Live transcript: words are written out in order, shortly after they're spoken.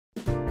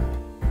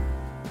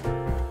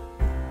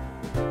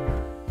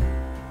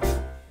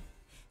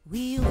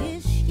We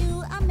wish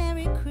you a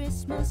Merry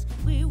Christmas.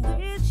 We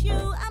wish you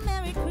a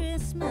Merry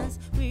Christmas.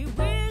 We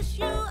wish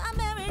you a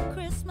Merry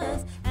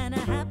Christmas and a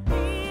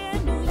Happy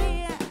New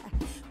Year.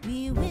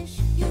 We wish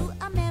you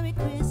a Merry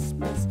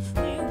Christmas.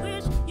 We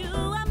wish you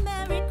a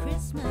Merry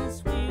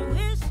Christmas. We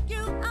wish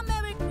you a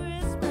Merry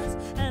Christmas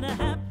and a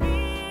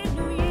Happy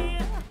New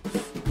Year.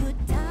 Good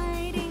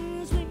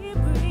tidings we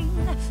bring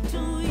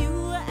to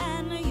you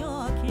and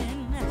your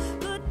kin.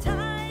 Good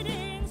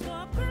tidings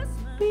for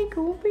Christmas. Bing,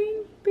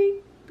 bing,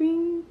 bing,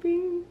 bing,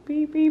 bing,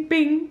 bing, bing, bing,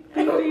 bing,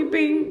 bing,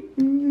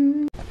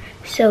 bing.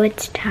 So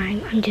it's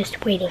time. I'm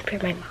just waiting for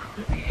my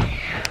mom.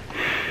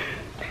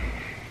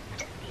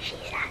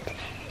 She's out to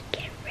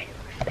get rid of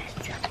her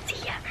best. So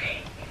see ya.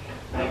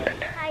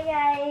 Hi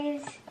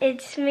guys,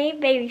 it's me,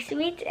 Baby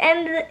Sweets,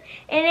 and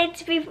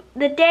it's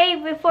the day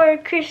before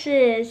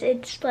Christmas.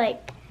 It's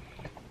like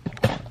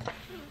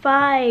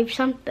 5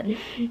 something.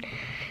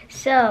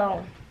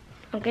 So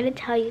I'm gonna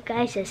tell you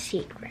guys a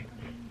secret.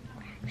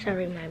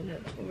 Sorry, my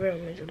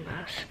room is a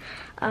mess.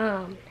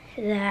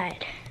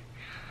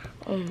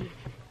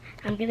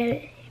 I'm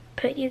gonna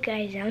put you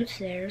guys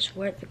downstairs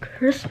where the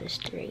Christmas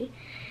tree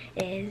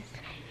is,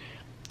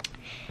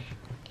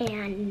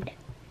 and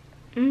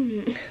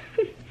and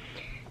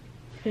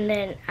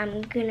then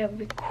I'm gonna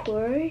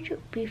record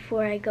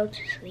before I go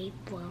to sleep.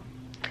 Well,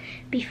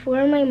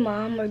 before my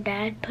mom or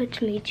dad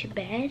puts me to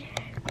bed,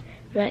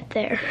 right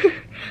there,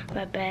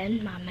 my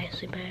bed, my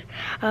messy bed.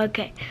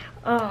 Okay,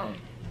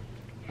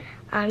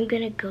 I'm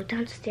gonna go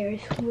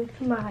downstairs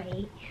with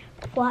my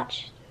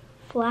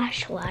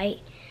flashlight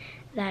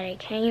that I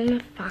can't even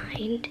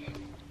find.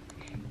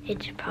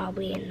 It's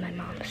probably in my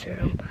mom's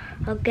room.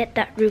 I'll get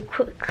that real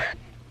quick.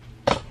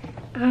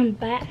 I'm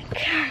back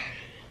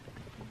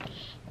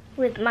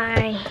with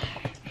my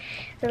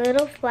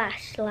little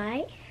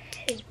flashlight.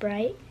 It's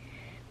bright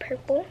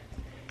purple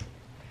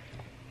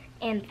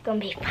and it's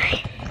gonna be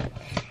fine.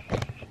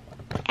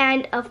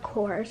 And of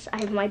course,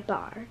 I have my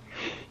bar.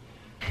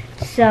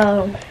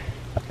 So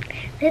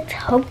let's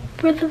hope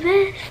for the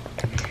best.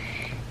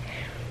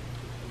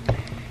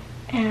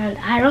 And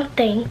I don't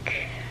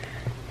think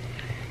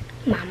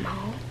my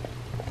mom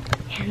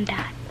and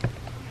dad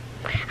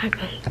are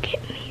going to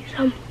get me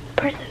some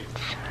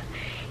presents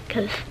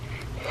because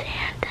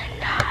Santa's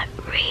not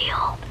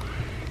real.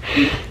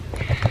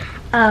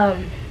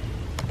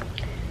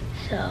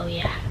 So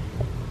yeah,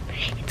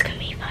 it's gonna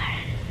be fun.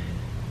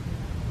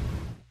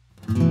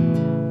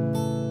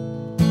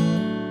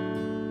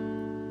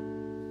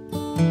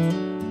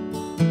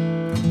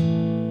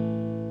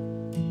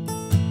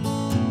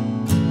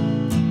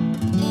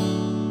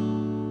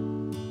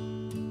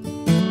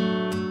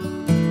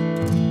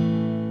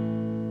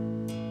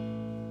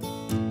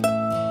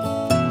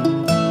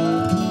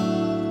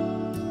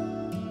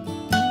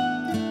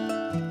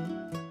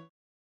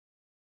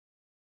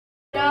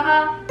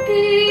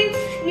 Happy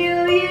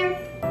New Year.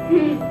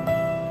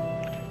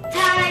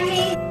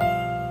 Timing.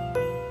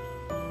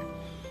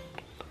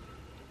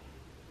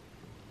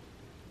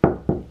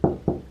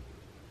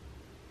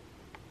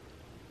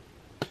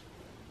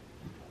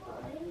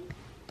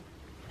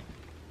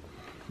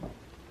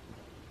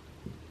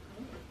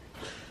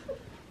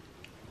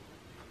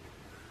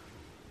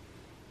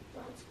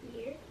 That's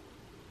weird.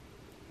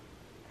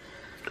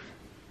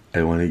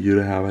 I wanted you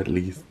to have at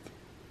least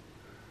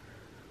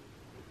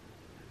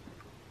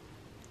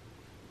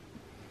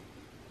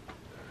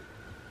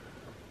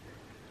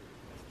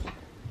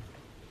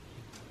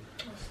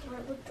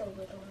With the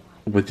little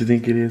one. what do you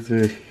think it is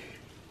today?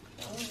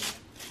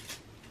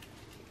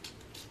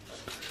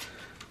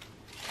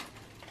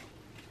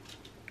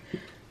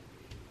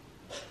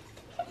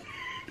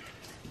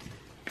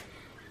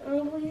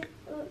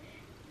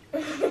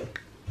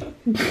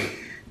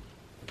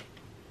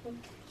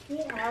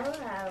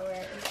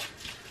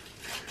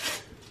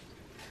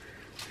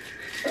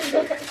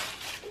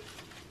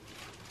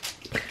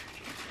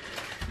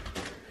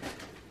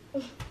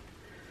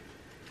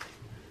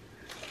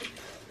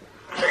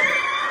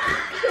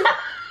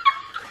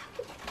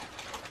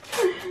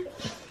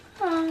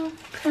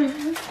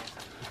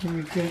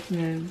 Merry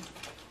Christmas.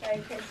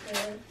 Merry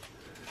Christmas.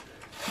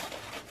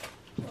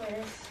 What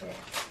is this?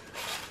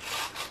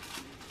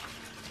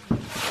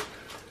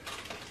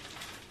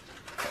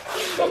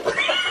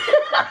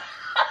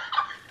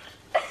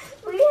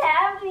 We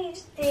have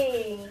these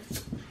things.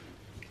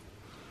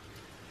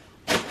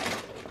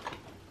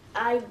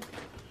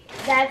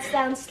 That's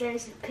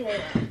downstairs the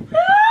pillow.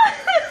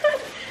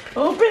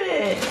 Open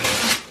it.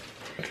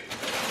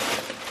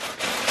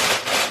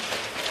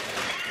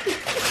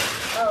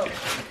 Oh,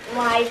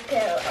 my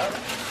pillow.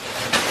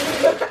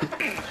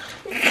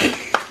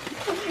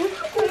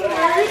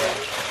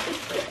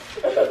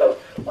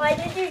 Why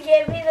did you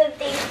give me the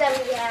things that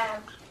we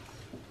have?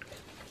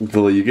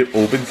 So that you can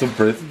open some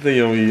presents,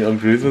 Naomi, on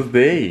Christmas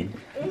Day.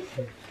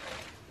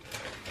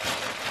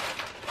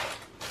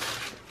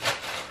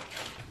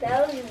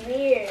 That was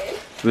weird.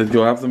 Let's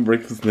go have some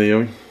breakfast,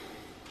 Naomi.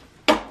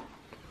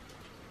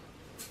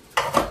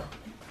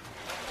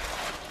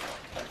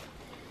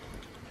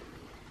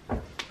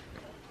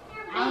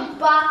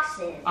 Box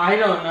is. I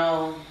don't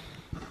know.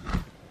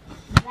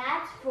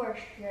 That's for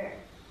sure.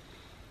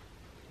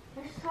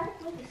 Let's start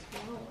with the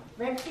small one.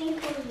 Let's see who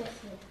this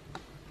is.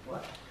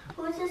 What?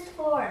 Who's this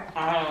for?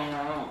 I don't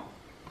know.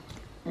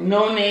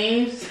 No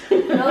names.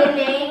 No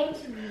names?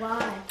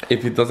 Why?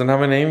 If it doesn't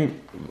have a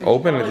name,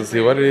 open it to see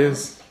what it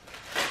is.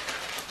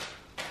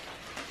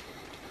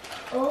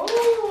 Oh.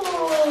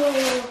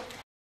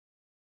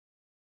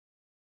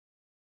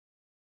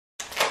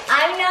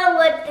 I know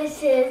what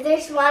this is.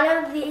 There's one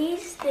of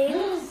these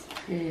things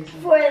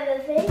for the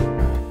thing.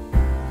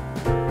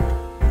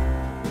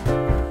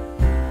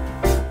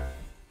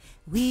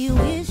 We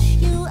wish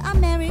you a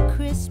Merry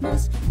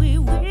Christmas. We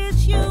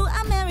wish you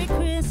a Merry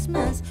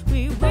Christmas.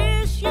 We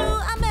wish you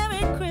a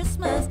Merry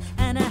Christmas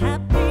and a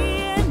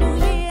Happy New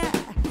Year.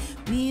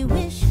 We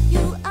wish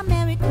you a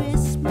Merry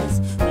Christmas.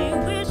 We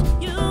wish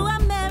you a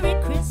Merry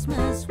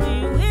Christmas.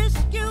 We wish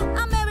you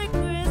a Merry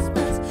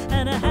Christmas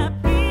and a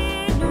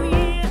Happy New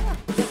Year.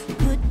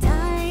 Good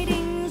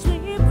tidings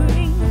we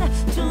bring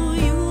to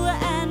you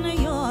and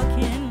your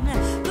kin.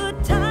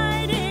 Good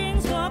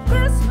tidings for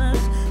Christmas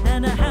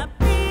and a Happy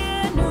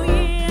New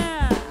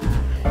Year.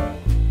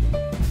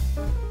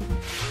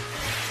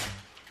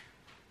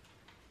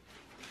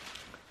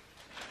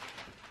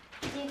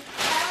 You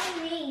tell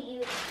me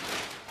you.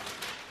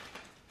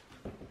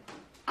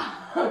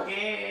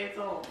 Okay,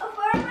 so.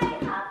 For my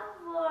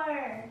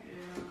hoverboard.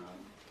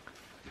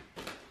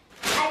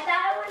 I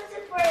thought it was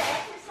for the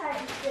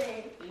exercise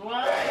thing.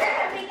 What?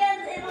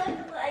 Because it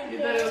looks like You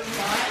thought it it. was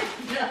mine?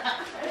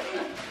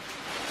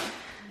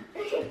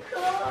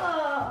 Cool.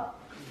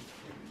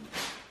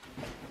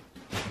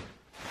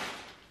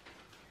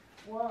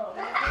 Whoa.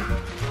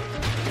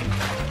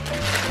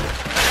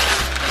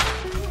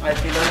 I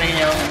see the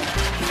nail.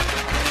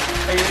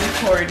 Are you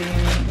recording?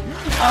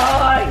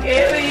 Oh, qué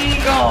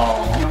rico.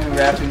 I'm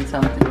wrapping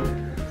something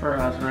for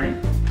us, right?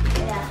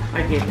 Yeah.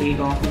 Ay, qué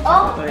rico.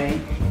 Oh. Okay.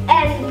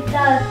 And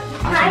the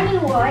tiny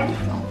one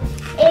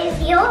is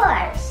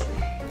yours.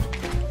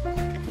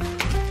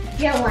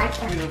 You don't like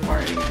that. You're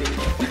party,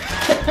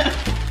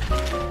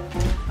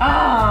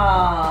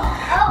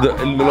 Ah.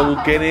 Lo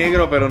busqué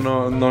negro, pero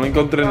no lo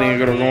encontré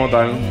negro como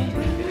tal.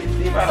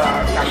 Sí,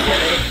 para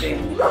cambiar este.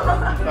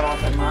 Para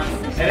hacer más.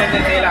 Eres de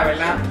tela,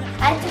 ¿verdad?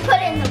 I have to put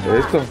it in the box.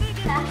 Esto.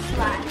 That's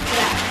why.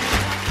 Yeah.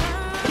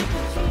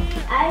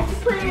 I have to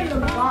put it in the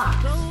box.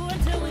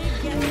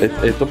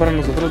 Esto para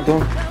nosotros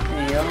dos.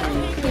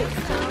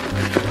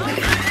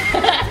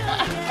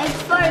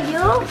 It's for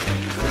you,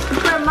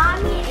 for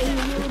mommy, and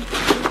you.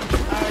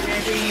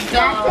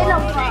 That's in a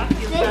box.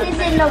 This is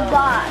in the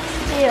box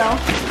too.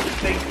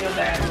 Thank you,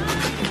 Dad.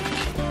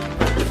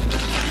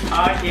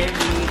 Ay, qué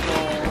rico.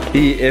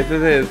 Y este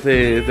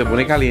se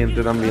pone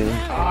caliente también.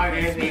 Ay,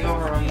 qué rico,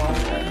 por amor.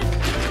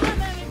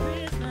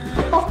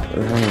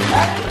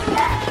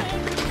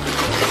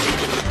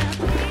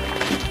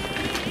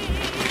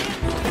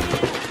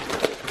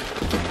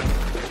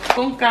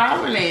 Con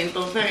cable,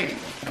 entonces.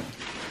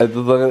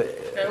 Esto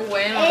Qué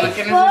bueno, It's es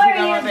que for necesita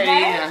your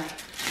batería.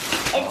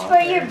 It's for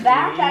your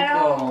back. I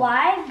don't rico. know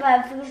why, but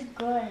it feels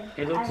good.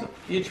 It looks.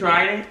 You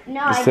tried it?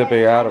 No, I Se didn't,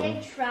 pegaron. I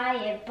didn't try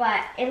it,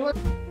 but it looks.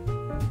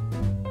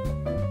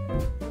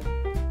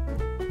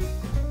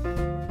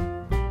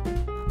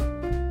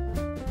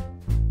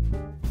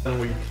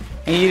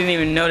 And you didn't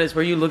even notice.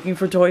 Were you looking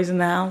for toys in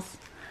the house?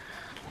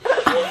 And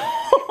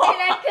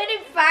I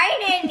couldn't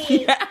find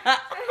any.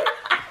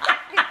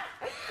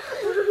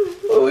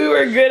 We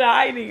were good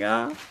hiding,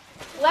 huh?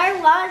 Where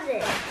was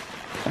it?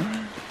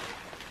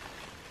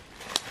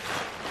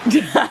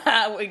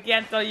 We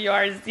can't tell you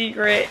our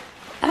secret.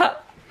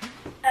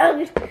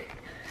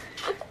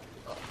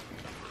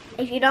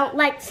 If you don't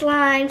like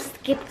slime,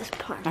 skip this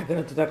part. ¿A qué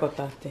hora tú te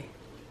acostaste?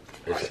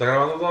 ¿Está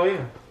grabando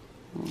todavía?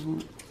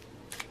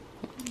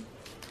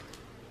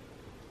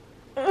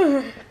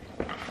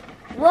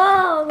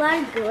 Whoa, a lot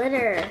of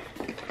glitter.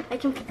 I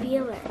can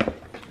feel it.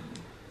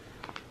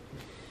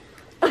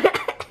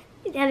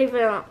 Daddy,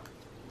 feel.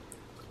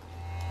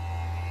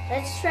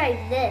 Let's try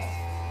this.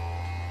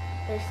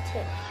 There's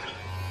two.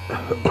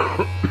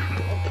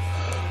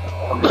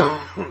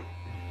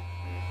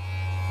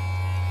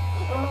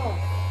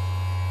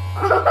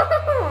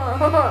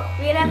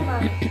 Mira,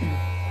 Mom.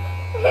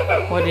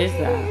 What is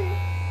that?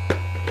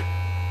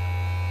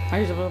 How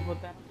are you supposed to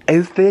put that?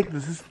 It's thick.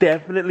 This is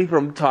definitely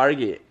from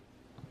Target.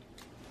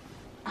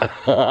 Was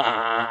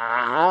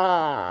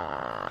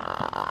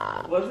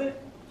it?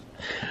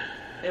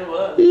 It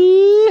was.